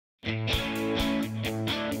Worship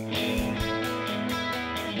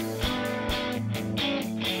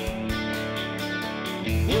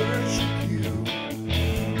you.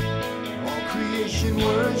 All creation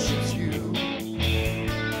worships you.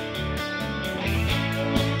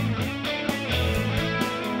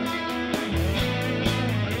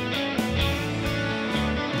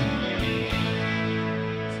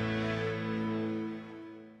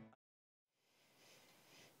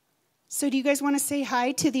 So do you guys want to say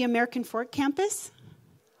hi to the American Fork campus?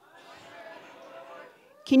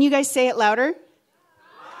 Can you guys say it louder?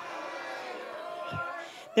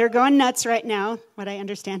 They're going nuts right now, what I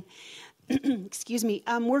understand. Excuse me.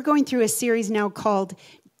 We're going through a series now called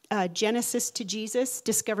Genesis to Jesus,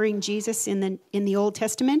 Discovering Jesus in the Old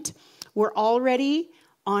Testament. We're already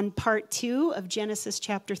on part 2 of Genesis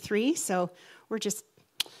chapter 3, so we're just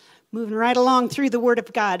moving right along through the Word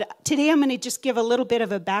of God. Today I'm going to just give a little bit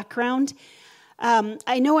of a background.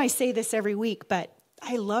 I know I say this every week, but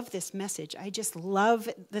I love this message. I just love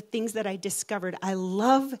the things that I discovered. I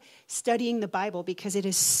love studying the Bible because it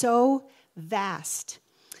is so vast.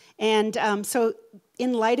 And so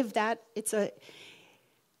in light of that, it's a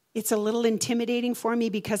little intimidating for me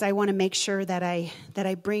because I want to make sure that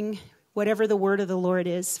I bring whatever the word of the Lord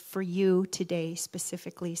is for you today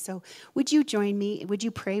specifically. So would you join me? Would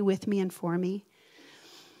you pray with me and for me?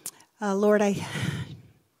 Lord, I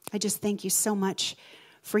just thank you so much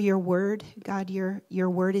for your word. God, your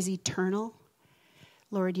word is eternal.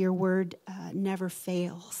 Lord, your word never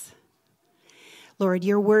fails. Lord,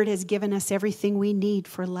 your word has given us everything we need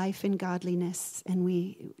for life and godliness, and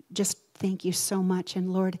we just thank you so much.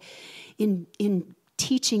 And Lord, in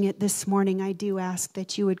teaching it this morning, I do ask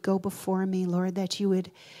that you would go before me, Lord, that you would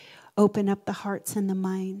open up the hearts and the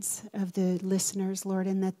minds of the listeners, Lord,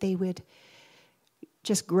 and that they would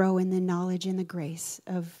just grow in the knowledge and the grace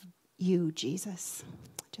of you, Jesus.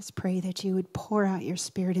 Just pray that you would pour out your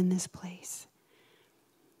Spirit in this place.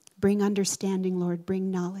 Bring understanding, Lord, bring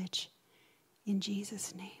knowledge. In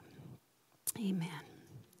Jesus' name, amen.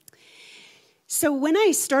 So when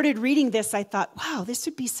I started reading this, I thought, wow, this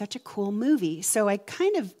would be such a cool movie. So I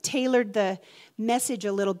kind of tailored the message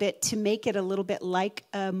a little bit to make it a little bit like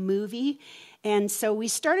a movie. And so we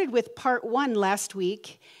started with part 1 last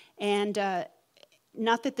week, and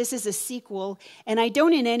not that this is a sequel, and I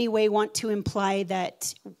don't in any way want to imply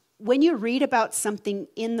that when you read about something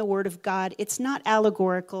in the Word of God, it's not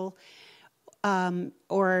allegorical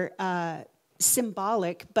or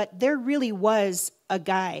symbolic, but there really was a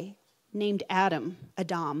guy named Adam,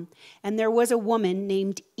 and there was a woman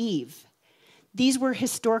named Eve. These were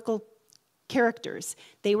historical characters.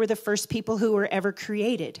 They were the first people who were ever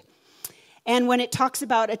created. And when it talks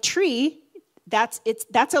about a tree, that's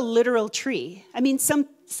a literal tree. I mean, some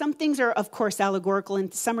things are, of course, allegorical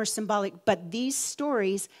and some are symbolic, but these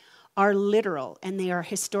stories are literal and they are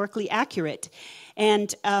historically accurate.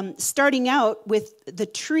 And starting out with the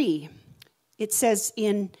tree, it says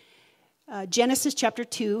in Genesis chapter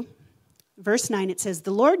 2, verse 9, it says,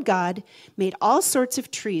 "The Lord God made all sorts of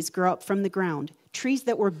trees grow up from the ground, trees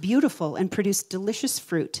that were beautiful and produced delicious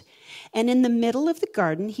fruit. And in the middle of the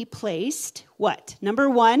garden, he placed," what? Number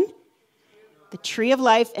 1, the tree of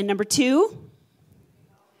life, and number 2,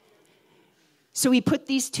 so he put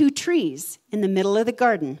these 2 trees in the middle of the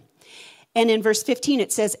garden. And in verse 15,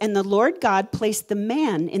 it says, "And the Lord God placed the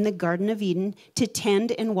man in the Garden of Eden to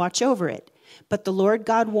tend and watch over it. But the Lord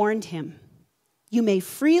God warned him, 'You may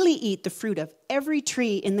freely eat the fruit of every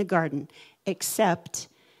tree in the garden, except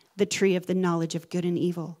the tree of the knowledge of good and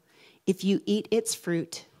evil. If you eat its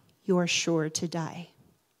fruit, you are sure to die.'"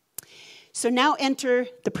 So now enter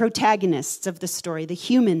the protagonists of the story, the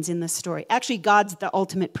humans in the story. Actually, God's the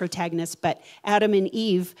ultimate protagonist, but Adam and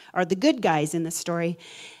Eve are the good guys in the story,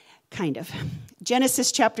 kind of.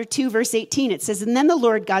 Genesis chapter 2, verse 18, it says, "And then the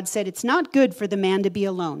Lord God said, 'It's not good for the man to be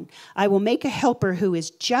alone. I will make a helper who is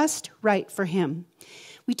just right for him.'"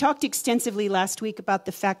 We talked extensively last week about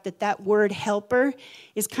the fact that that word helper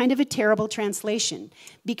is kind of a terrible translation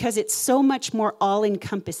because it's so much more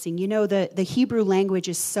all-encompassing. You know, the Hebrew language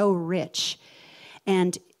is so rich.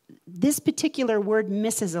 And this particular word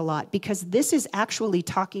misses a lot because this is actually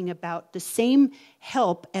talking about the same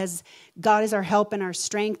help as God is our help and our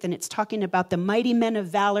strength, and it's talking about the mighty men of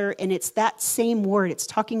valor, and it's that same word. It's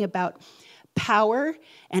talking about power,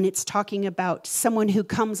 and it's talking about someone who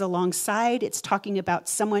comes alongside. It's talking about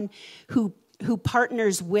someone who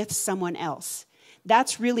partners with someone else.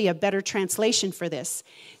 That's really a better translation for this.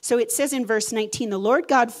 So it says in verse 19, "The Lord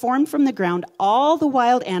God formed from the ground all the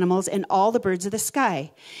wild animals and all the birds of the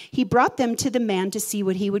sky. He brought them to the man to see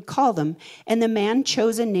what he would call them, and the man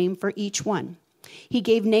chose a name for each one. He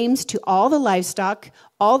gave names to all the livestock,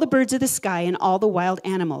 all the birds of the sky, and all the wild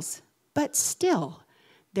animals. But still,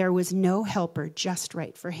 there was no helper just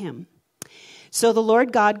right for him. So the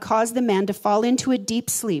Lord God caused the man to fall into a deep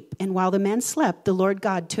sleep, and while the man slept, the Lord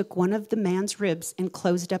God took one of the man's ribs and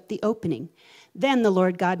closed up the opening. Then the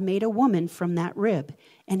Lord God made a woman from that rib,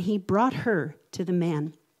 and he brought her to the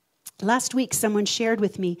man. Last week, someone shared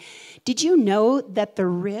with me, did you know that the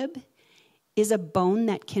rib is a bone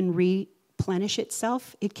that can replenish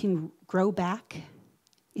itself? It can grow back.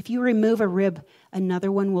 If you remove a rib,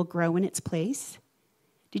 another one will grow in its place.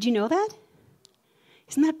 Did you know that?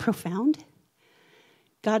 Isn't that profound?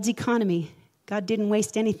 God's economy. God didn't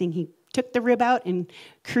waste anything. He took the rib out and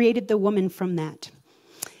created the woman from that.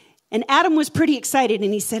 And Adam was pretty excited,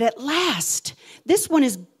 and he said, "At last, this one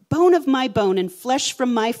is bone of my bone and flesh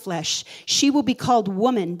from my flesh. She will be called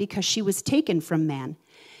woman because she was taken from man."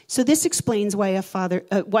 So this explains why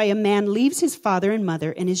a man leaves his father and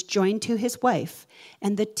mother and is joined to his wife,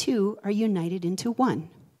 and the two are united into one.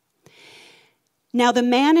 Now the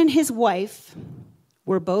man and his wife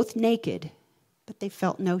were both naked, but they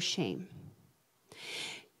felt no shame.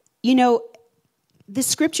 You know, the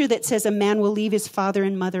scripture that says a man will leave his father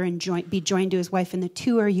and mother and be joined to his wife, and the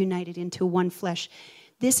two are united into one flesh.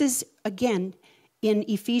 This is, again, in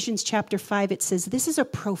Ephesians chapter 5, it says this is a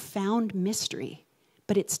profound mystery,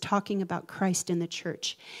 but it's talking about Christ and the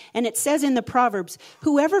church. And it says in the Proverbs,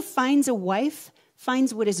 whoever finds a wife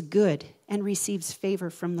finds what is good and receives favor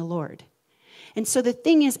from the Lord. And so the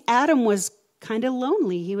thing is, Adam was kind of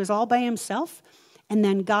lonely. He was all by himself. And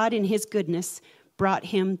then God, in his goodness, brought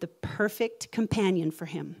him the perfect companion for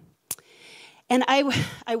him. And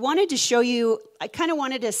I wanted to show you, I kind of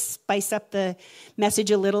wanted to spice up the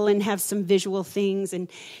message a little and have some visual things and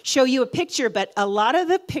show you a picture. But a lot of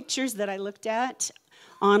the pictures that I looked at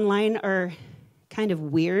online are kind of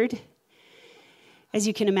weird, as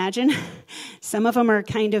you can imagine. Some of them are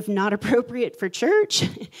kind of not appropriate for church.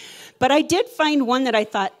 But I did find one that I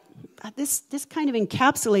thought, this kind of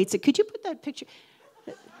encapsulates it. Could you put that picture?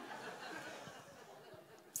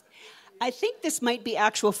 I think this might be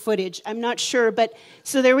actual footage. I'm not sure. But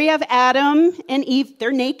so there we have Adam and Eve.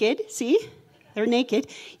 They're naked. See? They're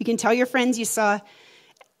naked. You can tell your friends you saw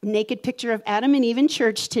a naked picture of Adam and Eve in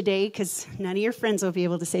church today, because none of your friends will be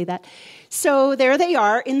able to say that. So there they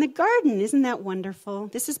are in the garden. Isn't that wonderful?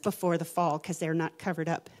 This is before the fall because they're not covered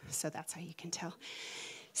up. So that's how you can tell.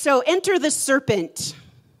 So enter the serpent.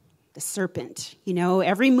 The serpent. You know,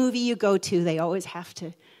 every movie you go to, they always have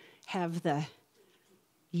to have the...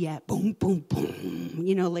 yeah, boom, boom, boom.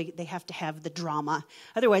 You know, like they have to have the drama.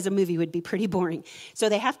 Otherwise, a movie would be pretty boring. So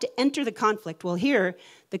they have to enter the conflict. Well, here,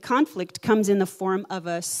 the conflict comes in the form of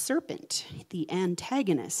a serpent, the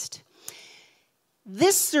antagonist.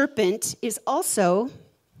 This serpent is also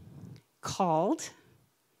called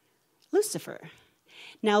Lucifer.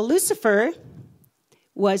 Now, Lucifer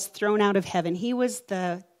was thrown out of heaven. He was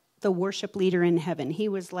the worship leader in heaven. He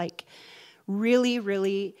was like really,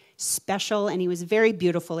 really special, and he was very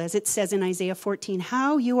beautiful. As it says in Isaiah 14,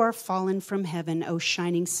 "How you are fallen from heaven, O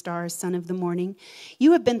shining star, son of the morning.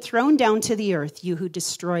 You have been thrown down to the earth, you who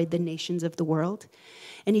destroyed the nations of the world."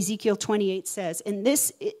 And Ezekiel 28 says, and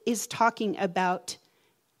this is talking about,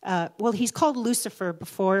 he's called Lucifer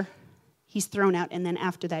before he's thrown out, and then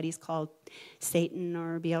after that he's called Satan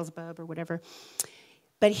or Beelzebub or whatever.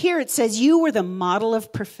 But here it says, "You were the model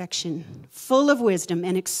of perfection, full of wisdom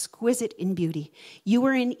and exquisite in beauty. You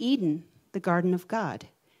were in Eden, the garden of God.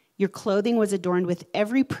 Your clothing was adorned with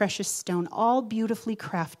every precious stone, all beautifully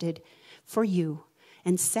crafted for you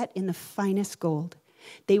and set in the finest gold.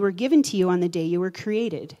 They were given to you on the day you were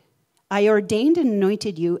created. I ordained and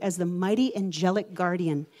anointed you as the mighty angelic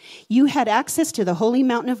guardian. You had access to the holy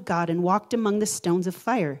mountain of God and walked among the stones of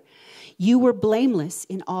fire. You were blameless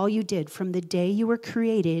in all you did from the day you were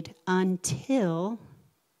created until,"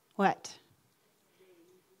 what?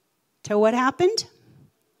 Till what happened?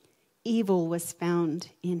 "Evil was found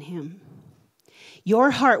in him.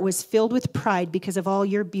 Your heart was filled with pride because of all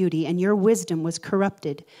your beauty, and your wisdom was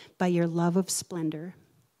corrupted by your love of splendor."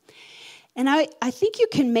 And I think you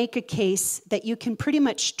can make a case that you can pretty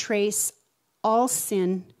much trace all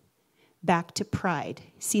sin back to pride.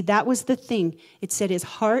 See, that was the thing. It said his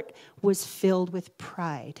heart was filled with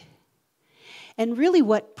pride. And really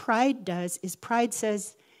what pride does is pride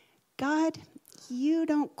says, "God, you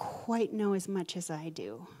don't quite know as much as I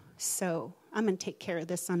do. So I'm going to take care of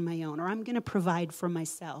this on my own, or I'm going to provide for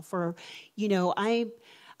myself, or, you know, I'm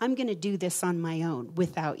going to do this on my own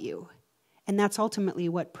without you." And that's ultimately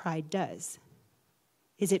what pride does,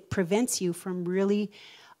 is it prevents you from really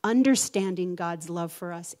understanding God's love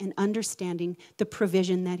for us and understanding the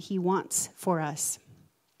provision that he wants for us.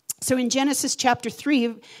 So in Genesis chapter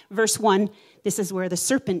 3, verse 1, this is where the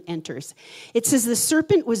serpent enters. It says, the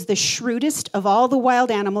serpent was the shrewdest of all the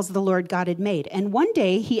wild animals the Lord God had made. And one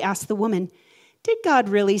day he asked the woman, did God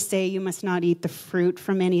really say you must not eat the fruit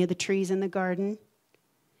from any of the trees in the garden?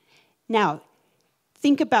 Now,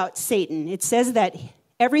 think about Satan. It says that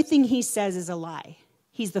everything he says is a lie.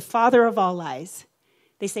 He's the father of all lies.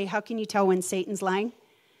 They say, how can you tell when Satan's lying?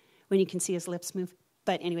 When you can see his lips move.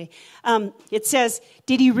 But anyway, it says,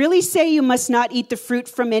 did he really say you must not eat the fruit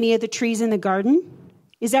from any of the trees in the garden?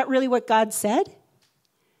 Is that really what God said?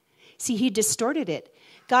 See, he distorted it.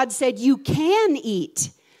 God said you can eat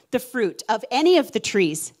the fruit of any of the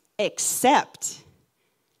trees except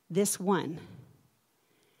this one.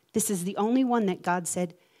 This is the only one that God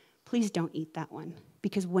said, please don't eat that one,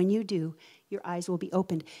 because when you do, your eyes will be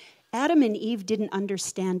opened. Adam and Eve didn't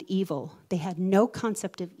understand evil. They had no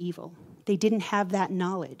concept of evil. They didn't have that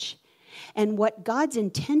knowledge. And what God's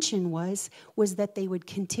intention was that they would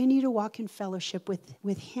continue to walk in fellowship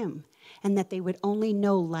with him, and that they would only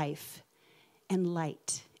know life and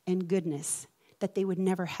light and goodness, that they would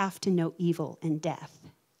never have to know evil and death.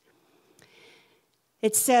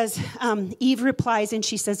 It says, Eve replies and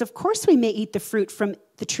she says, of course we may eat the fruit from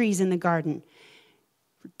the trees in the garden.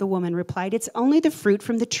 The woman replied, it's only the fruit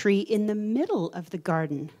from the tree in the middle of the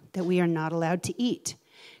garden that we are not allowed to eat.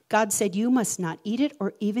 God said, you must not eat it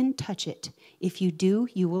or even touch it. If you do,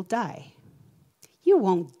 you will die. You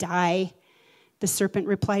won't die, the serpent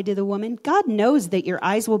replied to the woman. God knows that your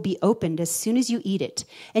eyes will be opened as soon as you eat it,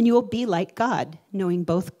 and you will be like God, knowing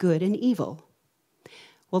both good and evil.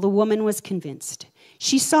 Well, the woman was convinced.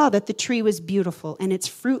 She saw that the tree was beautiful and its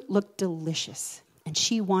fruit looked delicious, and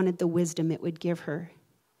she wanted the wisdom it would give her.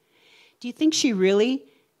 Do you think she really,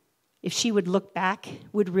 if she would look back,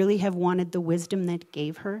 would really have wanted the wisdom that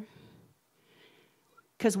gave her?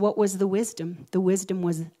 Because what was the wisdom? The wisdom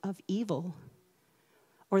was of evil,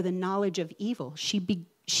 or the knowledge of evil.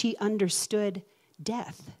 She understood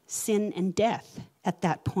death, sin and death at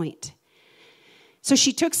that point. So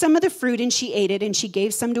she took some of the fruit and she ate it, and she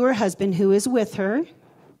gave some to her husband who was with her.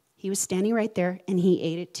 He was standing right there, and he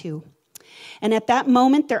ate it too. And at that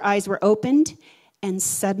moment, their eyes were opened, and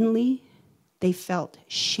suddenly they felt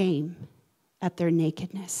shame at their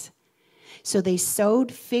nakedness. So they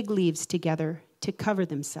sewed fig leaves together to cover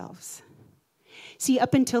themselves. See,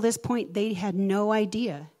 up until this point, they had no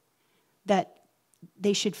idea that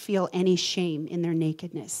they should feel any shame in their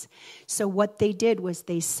nakedness. So what they did was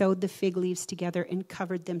they sewed the fig leaves together and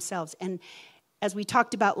covered themselves. And as we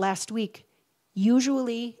talked about last week,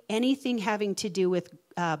 usually anything having to do with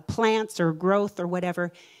plants or growth or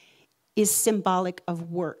whatever is symbolic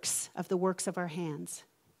of works, of the works of our hands.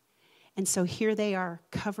 And so here they are,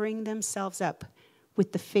 covering themselves up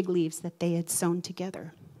with the fig leaves that they had sewn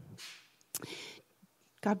together.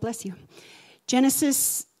 God bless you.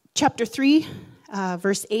 Genesis chapter 3,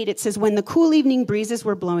 verse 8, it says, when the cool evening breezes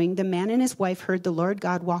were blowing, the man and his wife heard the Lord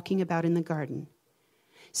God walking about in the garden.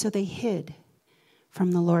 So they hid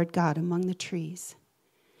from the Lord God among the trees.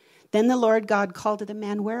 Then the Lord God called to the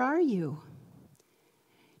man, where are you?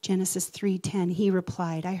 Genesis 3:10, he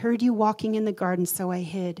replied, I heard you walking in the garden, so I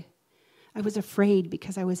hid. I was afraid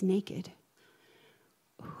because I was naked.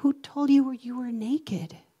 Who told you were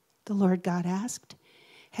naked? The Lord God asked.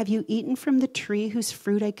 Have you eaten from the tree whose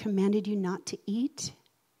fruit I commanded you not to eat?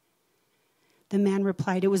 The man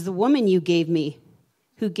replied, it was the woman you gave me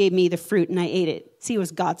who gave me the fruit and I ate it. See, it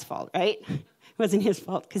was God's fault, right? It wasn't his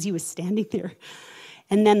fault because he was standing there.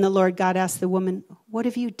 And then the Lord God asked the woman, what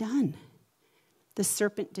have you done? The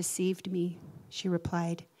serpent deceived me, she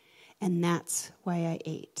replied, and that's why I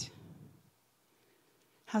ate.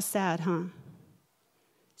 How sad, huh?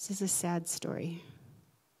 This is a sad story.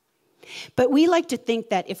 But we like to think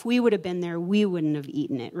that if we would have been there, we wouldn't have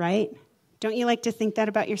eaten it, right? Don't you like to think that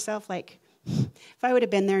about yourself? Like, if I would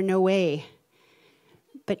have been there, no way.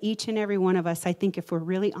 But each and every one of us, I think if we're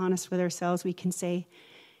really honest with ourselves, we can say,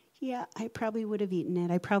 yeah, I probably would have eaten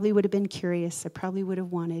it. I probably would have been curious. I probably would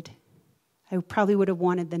have wanted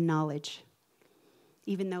the knowledge.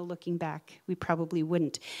 Even though looking back, we probably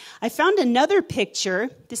wouldn't. I found another picture.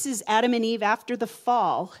 This is Adam and Eve after the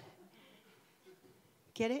fall.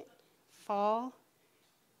 Get it? Fall.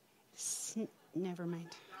 Never mind.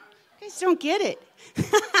 You guys don't get it.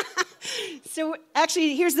 So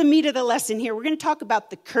actually, here's the meat of the lesson here. We're going to talk about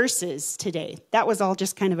the curses today. That was all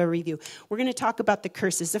just kind of a review. We're going to talk about the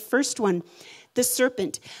curses. The first one, the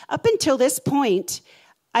serpent. Up until this point,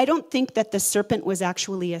 I don't think that the serpent was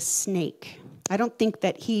actually a snake. I don't think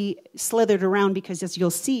that he slithered around because, as you'll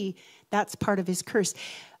see, that's part of his curse.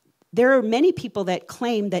 There are many people that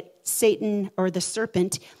claim that Satan or the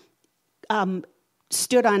serpent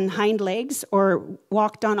stood on hind legs or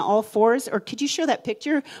walked on all fours. Or could you show that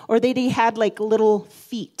picture? Or they had like little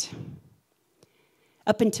feet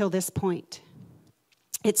up until this point.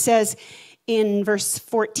 It says in verse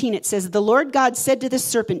 14, it says, the Lord God said to the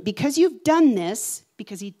serpent, because you've done this,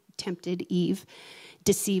 because he tempted Eve,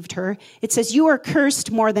 deceived her. It says, you are cursed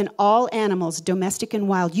more than all animals, domestic and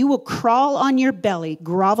wild. You will crawl on your belly,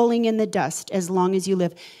 groveling in the dust as long as you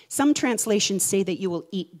live. Some translations say that you will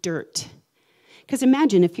eat dirt. Because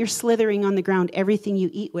imagine if you're slithering on the ground, everything you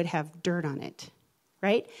eat would have dirt on it,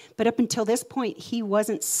 right? But up until this point, he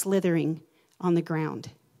wasn't slithering on the ground.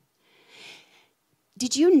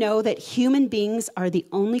 Did you know that human beings are the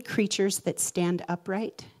only creatures that stand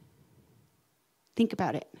upright? Think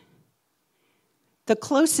about it. The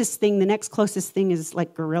next closest thing is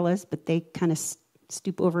like gorillas, but they kind of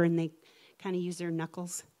stoop over and they kind of use their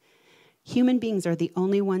knuckles. Human beings are the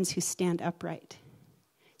only ones who stand upright.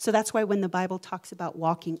 So that's why when the Bible talks about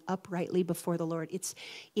walking uprightly before the Lord, it's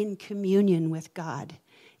in communion with God.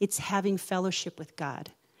 It's having fellowship with God,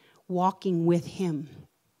 walking with him.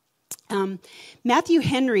 Matthew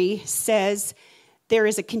Henry says there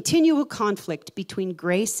is a continual conflict between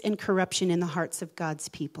grace and corruption in the hearts of God's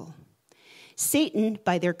people. Satan,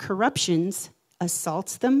 by their corruptions,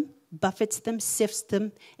 assaults them, buffets them, sifts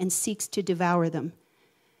them, and seeks to devour them.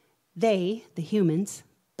 They, the humans,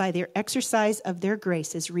 by their exercise of their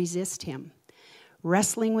graces, resist him,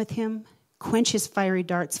 wrestling with him, quench his fiery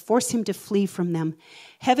darts, force him to flee from them.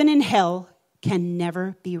 Heaven and hell can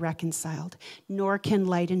never be reconciled, nor can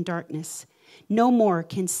light and darkness. No more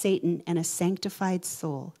can Satan and a sanctified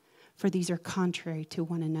soul, for these are contrary to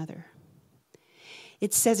one another.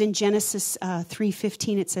 It says in Genesis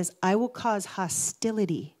 3:15, it says, I will cause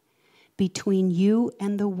hostility between you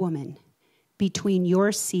and the woman, between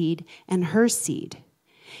your seed and her seed.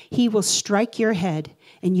 He will strike your head,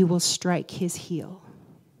 and you will strike his heel.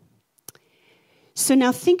 So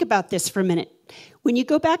now think about this for a minute. When you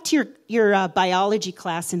go back to your biology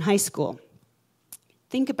class in high school,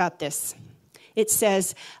 think about this. It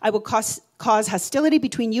says, I will cause hostility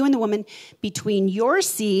between you and the woman, between your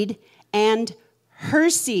seed and her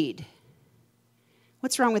seed.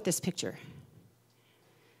 What's wrong with this picture?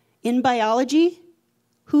 In biology,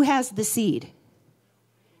 who has the seed?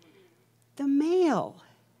 The male.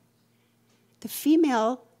 The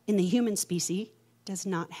female in the human species does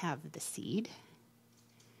not have the seed.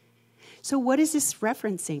 So what is this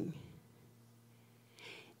referencing?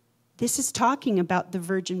 This is talking about the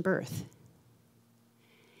virgin birth.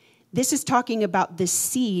 This is talking about the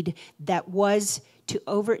seed that was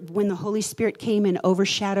when the Holy Spirit came and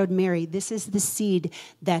overshadowed Mary. This is the seed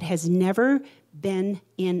that has never been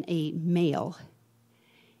in a male.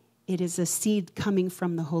 It is a seed coming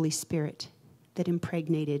from the Holy Spirit that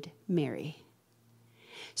impregnated Mary.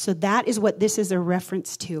 So that is what this is a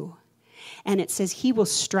reference to. And it says, he will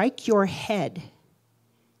strike your head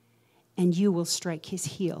and you will strike his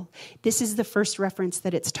heel. This is the first reference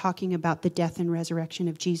that it's talking about the death and resurrection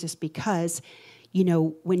of Jesus because, you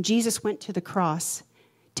know, when Jesus went to the cross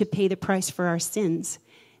to pay the price for our sins,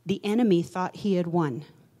 the enemy thought he had won.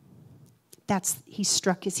 He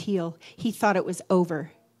struck his heel. He thought it was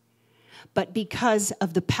over. But because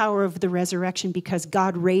of the power of the resurrection, because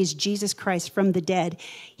God raised Jesus Christ from the dead,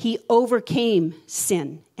 he overcame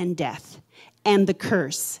sin and death and the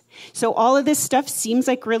curse. So all of this stuff seems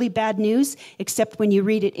like really bad news, except when you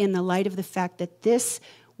read it in the light of the fact that this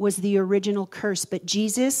was the original curse. But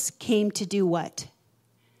Jesus came to do what?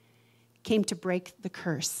 Came to break the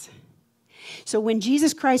curse. So when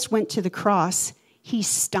Jesus Christ went to the cross, he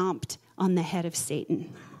stomped on the head of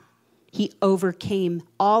Satan. He overcame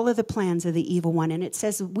all of the plans of the evil one. And it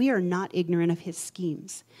says we are not ignorant of his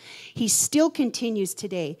schemes. He still continues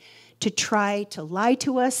today to try to lie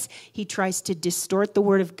to us. He tries to distort the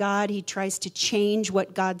word of God. He tries to change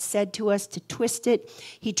what God said to us, to twist it.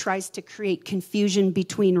 He tries to create confusion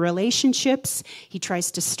between relationships. He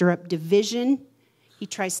tries to stir up division. He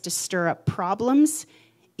tries to stir up problems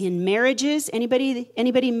in marriages.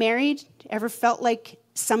 Anybody married ever felt like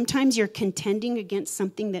sometimes you're contending against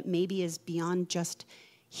something that maybe is beyond just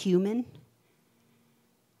human?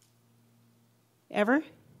 Ever?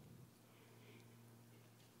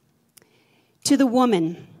 To the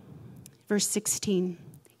woman, verse 16,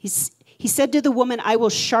 he said to the woman, I will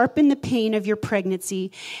sharpen the pain of your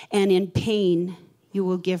pregnancy, and in pain you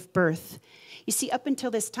will give birth. You see, up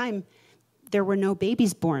until this time, there were no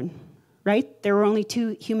babies born, right? There were only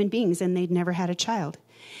two human beings, and they'd never had a child.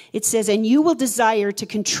 It says, and you will desire to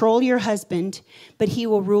control your husband, but he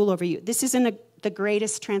will rule over you. This isn't the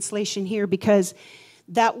greatest translation here because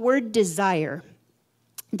that word desire,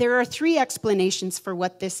 there are three explanations for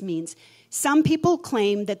what this means. Some people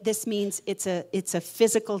claim that this means it's a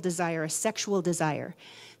physical desire, a sexual desire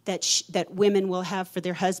that women will have for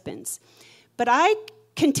their husbands. But I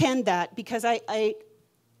contend that because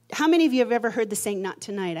how many of you have ever heard the saying, "Not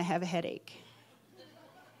tonight, I have a headache"?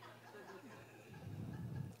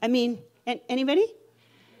 I mean, anybody?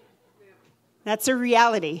 That's a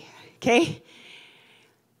reality, okay?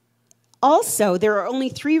 Also, there are only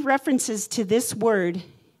 3 references to this word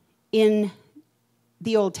in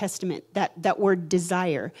the Old Testament, that word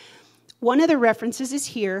desire. One of the references is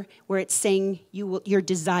here where it's saying your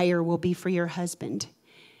desire will be for your husband.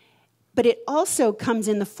 But it also comes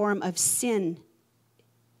in the form of sin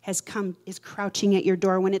is crouching at your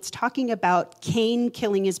door when it's talking about Cain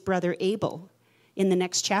killing his brother Abel in the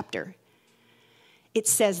next chapter. It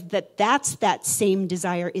says that same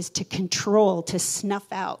desire is to control, to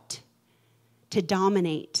snuff out, to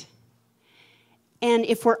dominate. And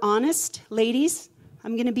if we're honest, ladies,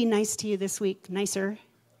 I'm going to be nice to you this week, nicer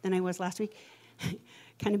than I was last week.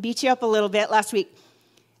 Kind of beat you up a little bit last week.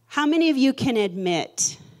 How many of you can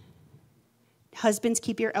admit, husbands,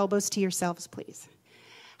 keep your elbows to yourselves, please.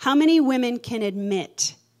 How many women can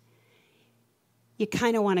admit you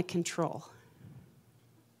kind of want to control?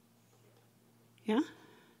 Yeah?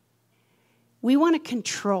 We want to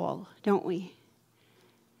control, don't we?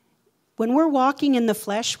 When we're walking in the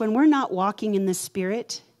flesh, when we're not walking in the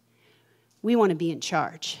spirit, we want to be in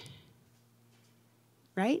charge.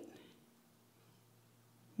 Right?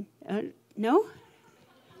 No?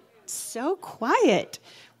 So quiet.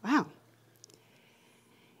 Wow.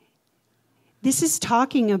 This is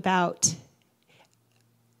talking about,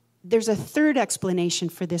 there's a third explanation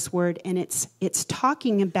for this word, and it's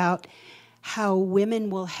talking about how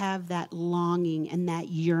women will have that longing and that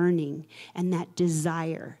yearning and that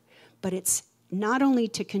desire. But it's not only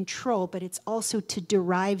to control, but it's also to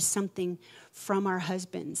derive something from our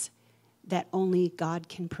husbands that only God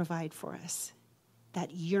can provide for us.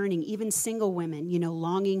 That yearning, even single women,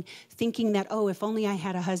 longing, thinking that, if only I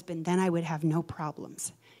had a husband, then I would have no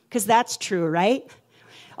problems. Because that's true, right?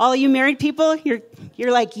 All you married people,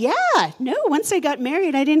 you're like, yeah, no, once I got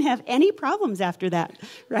married, I didn't have any problems after that,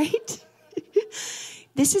 right?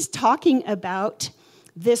 This is talking about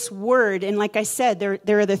this word, and like I said,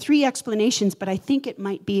 there are the 3 explanations, but I think it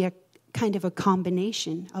might be a kind of a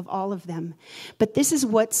combination of all of them. But this is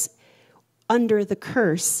what's under the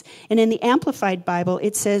curse. And in the Amplified Bible,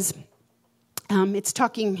 it says, it's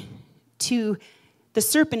talking to the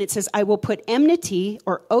serpent. It says, "I will put enmity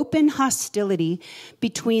or open hostility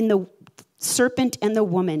between the serpent and the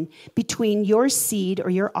woman, between your seed or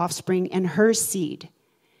your offspring and her seed.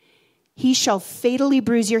 He shall fatally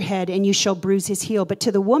bruise your head, and you shall bruise his heel. But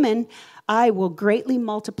to the woman, I will greatly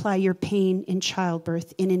multiply your pain in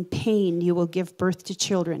childbirth, and in pain you will give birth to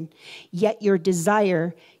children. Yet your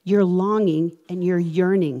desire, your longing, and your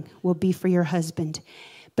yearning will be for your husband.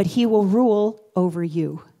 But he will rule over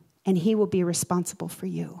you, and he will be responsible for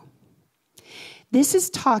you." This is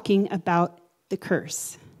talking about the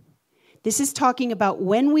curse. This is talking about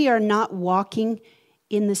when we are not walking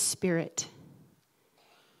in the Spirit.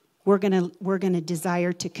 We're gonna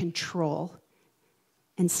desire to control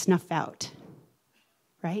and snuff out,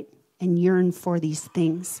 right? And yearn for these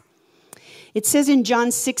things. It says in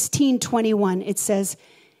John 16:21, it says,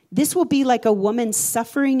 "This will be like a woman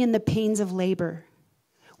suffering in the pains of labor.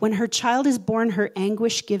 When her child is born, her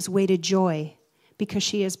anguish gives way to joy because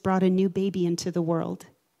she has brought a new baby into the world."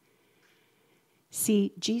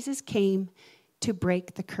 See, Jesus came to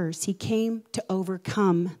break the curse. He came to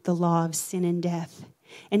overcome the law of sin and death.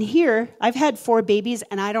 And here, I've had 4 babies,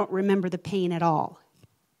 and I don't remember the pain at all.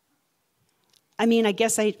 I mean, I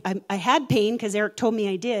guess I had pain because Eric told me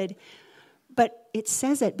I did, but it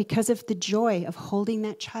says it because of the joy of holding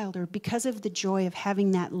that child, or because of the joy of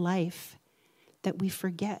having that life, that we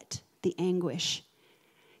forget the anguish.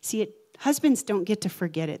 See, husbands don't get to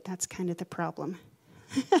forget it. That's kind of the problem.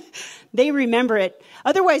 They remember it.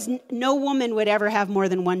 Otherwise, no woman would ever have more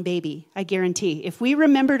than 1 baby, I guarantee. If we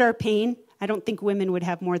remembered our pain, I don't think women would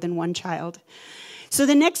have more than 1 child. So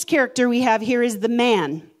the next character we have here is the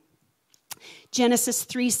man. Genesis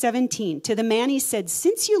 3:17. To the man he said,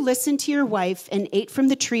 "Since you listened to your wife and ate from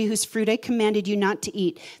the tree whose fruit I commanded you not to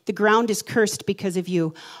eat, the ground is cursed because of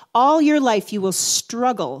you. All your life you will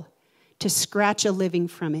struggle to scratch a living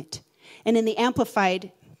from it." And in the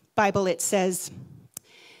Amplified Bible it says,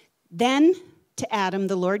 "Then to Adam,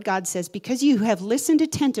 the Lord God says, because you have listened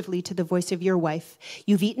attentively to the voice of your wife,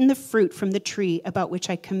 you've eaten the fruit from the tree about which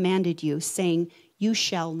I commanded you, saying, you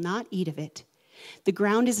shall not eat of it. The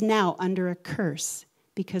ground is now under a curse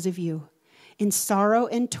because of you. In sorrow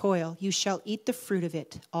and toil you shall eat the fruit of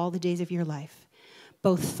it all the days of your life.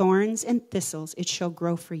 Both thorns and thistles it shall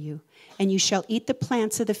grow for you, and you shall eat the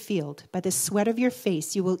plants of the field. By the sweat of your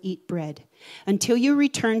face you will eat bread, until you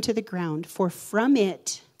return to the ground, for from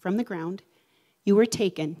the ground, you were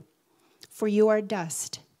taken, for you are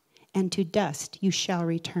dust, and to dust you shall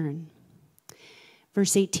return.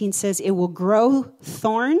 Verse 18 says, it will grow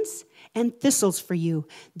thorns and thistles for you,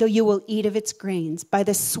 though you will eat of its grains. By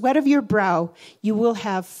the sweat of your brow you will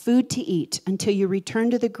have food to eat, until you return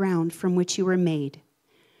to the ground from which you were made.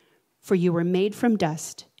 For you were made from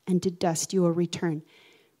dust, and to dust you will return.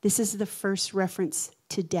 This is the first reference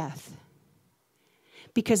to death,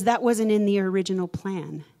 because that wasn't in the original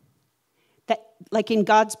plan. That, like in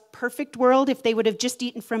God's perfect world, if they would have just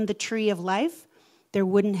eaten from the tree of life, there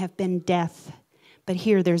wouldn't have been death. But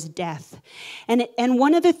here there's death. And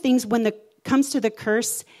one of the things when it comes to the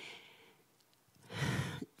curse,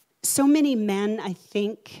 so many men, I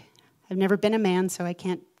think, I've never been a man, so I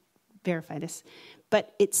can't verify this,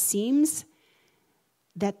 but it seems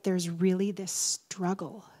that there's really this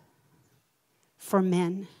struggle for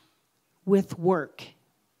men with work,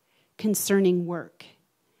 concerning work.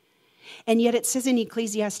 And yet it says in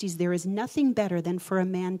Ecclesiastes, there is nothing better than for a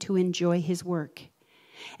man to enjoy his work.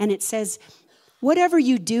 And it says, whatever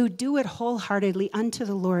you do, do it wholeheartedly unto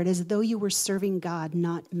the Lord, as though you were serving God,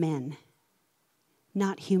 not men,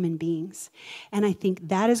 not human beings. And I think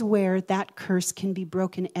that is where that curse can be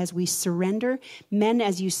broken as we surrender. Men,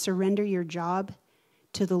 as you surrender your job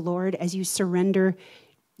to the Lord, as you surrender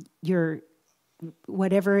your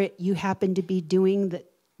whatever you happen to be doing,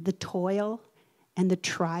 the toil and the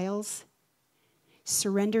trials,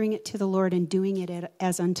 surrendering it to the Lord and doing it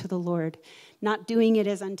as unto the Lord. Not doing it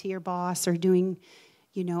as unto your boss or doing,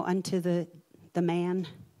 unto the man,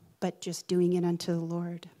 but just doing it unto the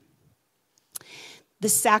Lord. The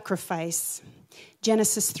sacrifice.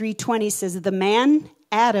 Genesis 3:20 says, the man,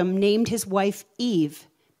 Adam, named his wife Eve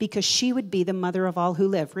because she would be the mother of all who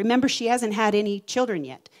live. Remember, she hasn't had any children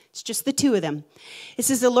yet. It's just the two of them. It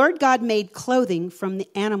says, the Lord God made clothing from the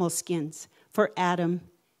animal skins for Adam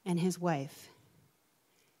and his wife.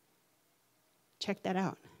 Check that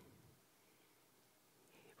out.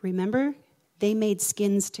 Remember, they made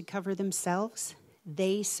skins to cover themselves.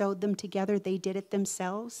 They sewed them together. They did it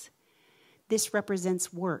themselves. This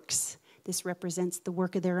represents works. This represents the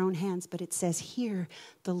work of their own hands. But it says here,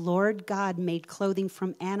 the Lord God made clothing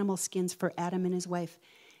from animal skins for Adam and his wife.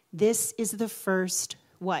 This is the first,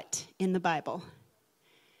 what, in the Bible?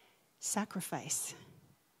 Sacrifice.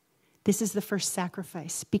 This is the first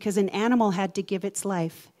sacrifice, because an animal had to give its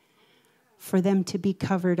life for them to be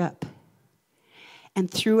covered up. And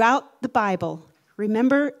throughout the Bible,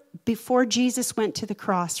 remember, before Jesus went to the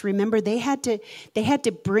cross, remember they had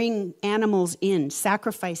to bring animals in,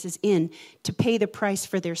 sacrifices in, to pay the price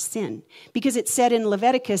for their sin. Because it said in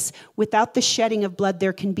Leviticus, without the shedding of blood,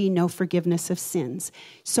 there can be no forgiveness of sins.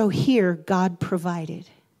 So here, God provided.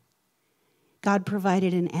 God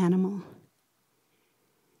provided an animal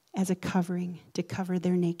as a covering to cover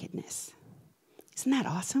their nakedness. Isn't that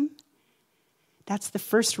awesome? That's the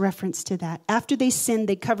first reference to that. After they sinned,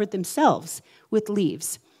 they covered themselves with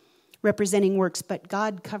leaves, representing works, but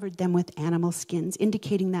God covered them with animal skins,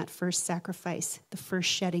 indicating that first sacrifice, the first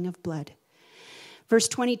shedding of blood. Verse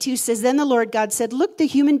 22 says, then the Lord God said, look, the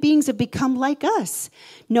human beings have become like us,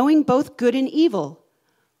 knowing both good and evil.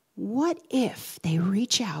 What if they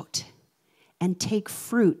reach out and take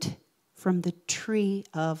fruit from the tree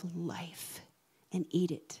of life and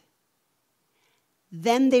eat it?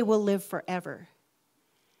 Then they will live forever.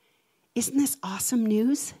 Isn't this awesome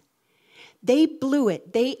news? They blew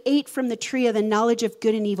it. They ate from the tree of the knowledge of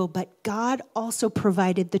good and evil, but God also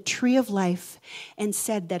provided the tree of life and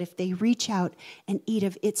said that if they reach out and eat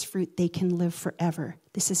of its fruit, they can live forever.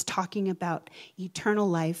 This is talking about eternal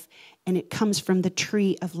life, and it comes from the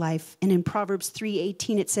tree of life. And in Proverbs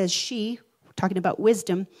 3:18, it says, she, talking about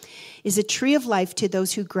wisdom, is a tree of life to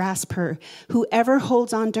those who grasp her. Whoever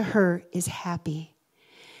holds on to her is happy.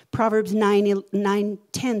 Proverbs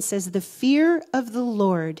 9:10 says, the fear of the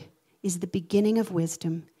Lord is the beginning of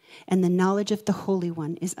wisdom, and the knowledge of the Holy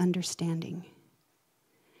One is understanding.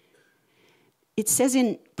 It says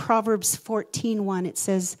in Proverbs 14:1, it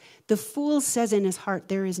says, the fool says in his heart,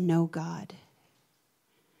 there is no God.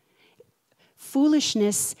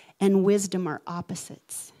 Foolishness and wisdom are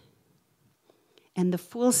opposites. And the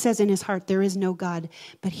fool says in his heart, there is no God.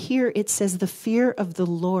 But here it says, the fear of the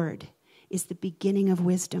Lord is the beginning of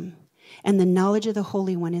wisdom, and the knowledge of the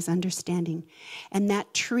Holy One is understanding. And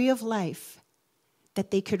that tree of life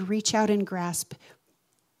that they could reach out and grasp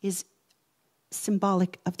is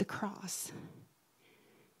symbolic of the cross.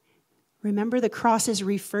 Remember, the cross is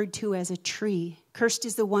referred to as a tree. Cursed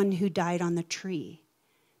is the one who died on the tree.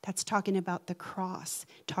 That's talking about the cross,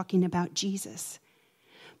 talking about Jesus.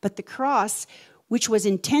 But the cross, which was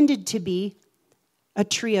intended to be a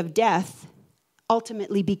tree of death,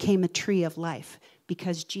 ultimately became a tree of life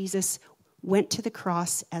because Jesus went to the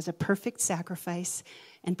cross as a perfect sacrifice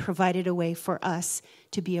and provided a way for us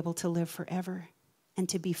to be able to live forever and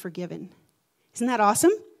to be forgiven. Isn't that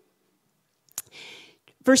awesome?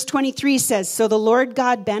 Verse 23 says, "So the Lord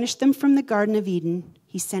God banished them from the Garden of Eden.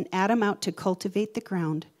 He sent Adam out to cultivate the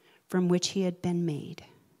ground from which he had been made."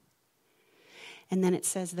 And then it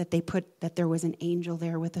says that that there was an angel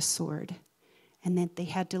there with a sword, and that they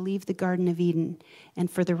had to leave the Garden of Eden.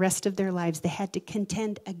 And for the rest of their lives, they had to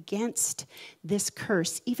contend against this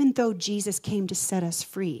curse, even though Jesus came to set us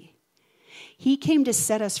free. He came to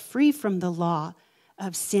set us free from the law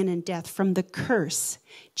of sin and death, from the curse.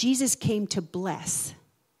 Jesus came to bless.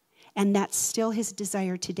 And that's still his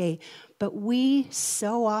desire today. But we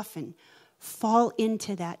so often fall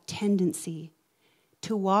into that tendency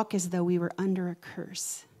to walk as though we were under a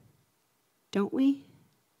curse. Don't we?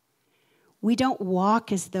 We don't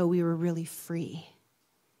walk as though we were really free.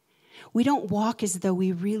 We don't walk as though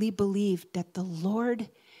we really believe that the Lord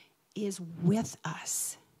is with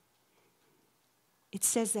us. It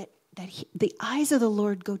says that the eyes of the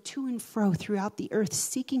Lord go to and fro throughout the earth,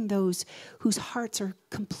 seeking those whose hearts are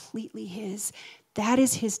completely his. That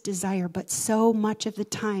is his desire. But so much of the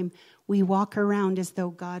time, we walk around as though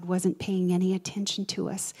God wasn't paying any attention to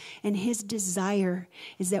us. And his desire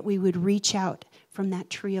is that we would reach out from that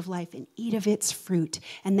tree of life and eat of its fruit,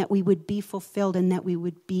 and that we would be fulfilled, and that we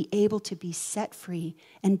would be able to be set free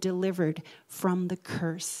and delivered from the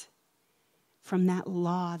curse, from that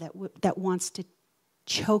law that wants to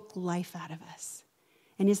choke life out of us.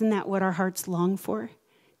 And isn't that what our hearts long for?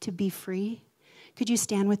 To be free? Could you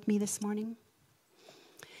stand with me this morning?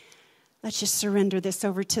 Let's just surrender this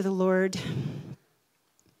over to the Lord.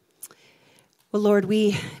 Well, Lord,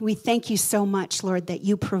 we thank you so much, Lord, that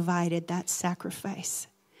you provided that sacrifice.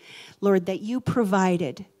 Lord, that you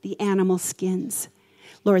provided the animal skins.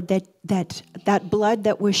 Lord, that blood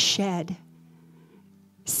that was shed,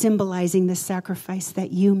 symbolizing the sacrifice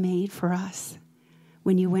that you made for us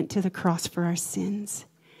when you went to the cross for our sins.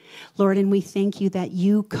 Lord, and we thank you that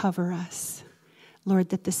you cover us. Lord,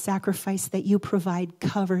 that the sacrifice that you provide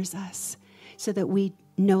covers us so that we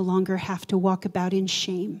no longer have to walk about in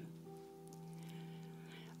shame.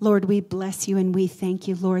 Lord, we bless you and we thank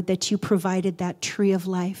you, Lord, that you provided that tree of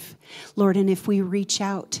life. Lord, and if we reach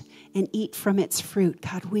out and eat from its fruit,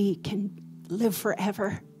 God, we can live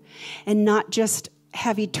forever and not just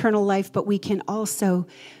have eternal life, but we can also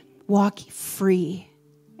walk free.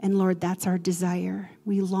 And Lord, that's our desire.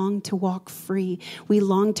 We long to walk free. We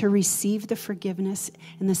long to receive the forgiveness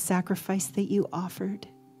and the sacrifice that you offered.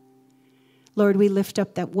 Lord, we lift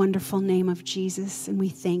up that wonderful name of Jesus, and we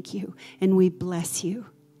thank you, and we bless you.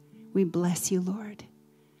 We bless you, Lord.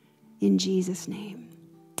 In Jesus' name,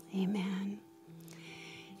 amen.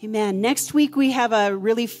 Amen. Next week, we have a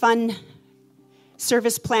really fun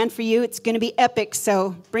service planned for you. It's going to be epic,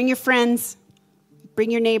 so bring your friends, bring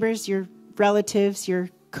your neighbors, your relatives, your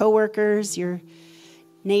coworkers, your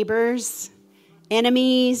neighbors,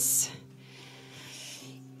 enemies,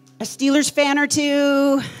 a Steelers fan or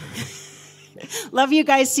two. Love you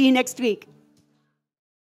guys. See you next week.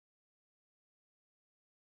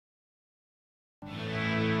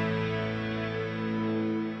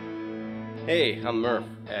 Hey, I'm Murph,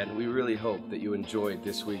 and we really hope that you enjoyed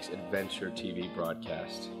this week's Adventure TV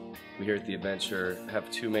broadcast. We here at The Adventure have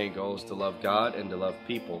two main goals: to love God and to love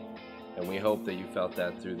people, and we hope that you felt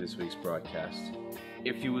that through this week's broadcast.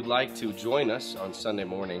 If you would like to join us on Sunday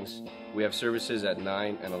mornings, we have services at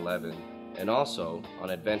 9 and 11, and also on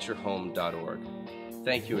adventurehome.org.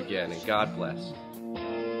 Thank you again, and God bless.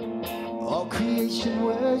 All creation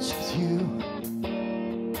worships you.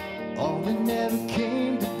 All that never came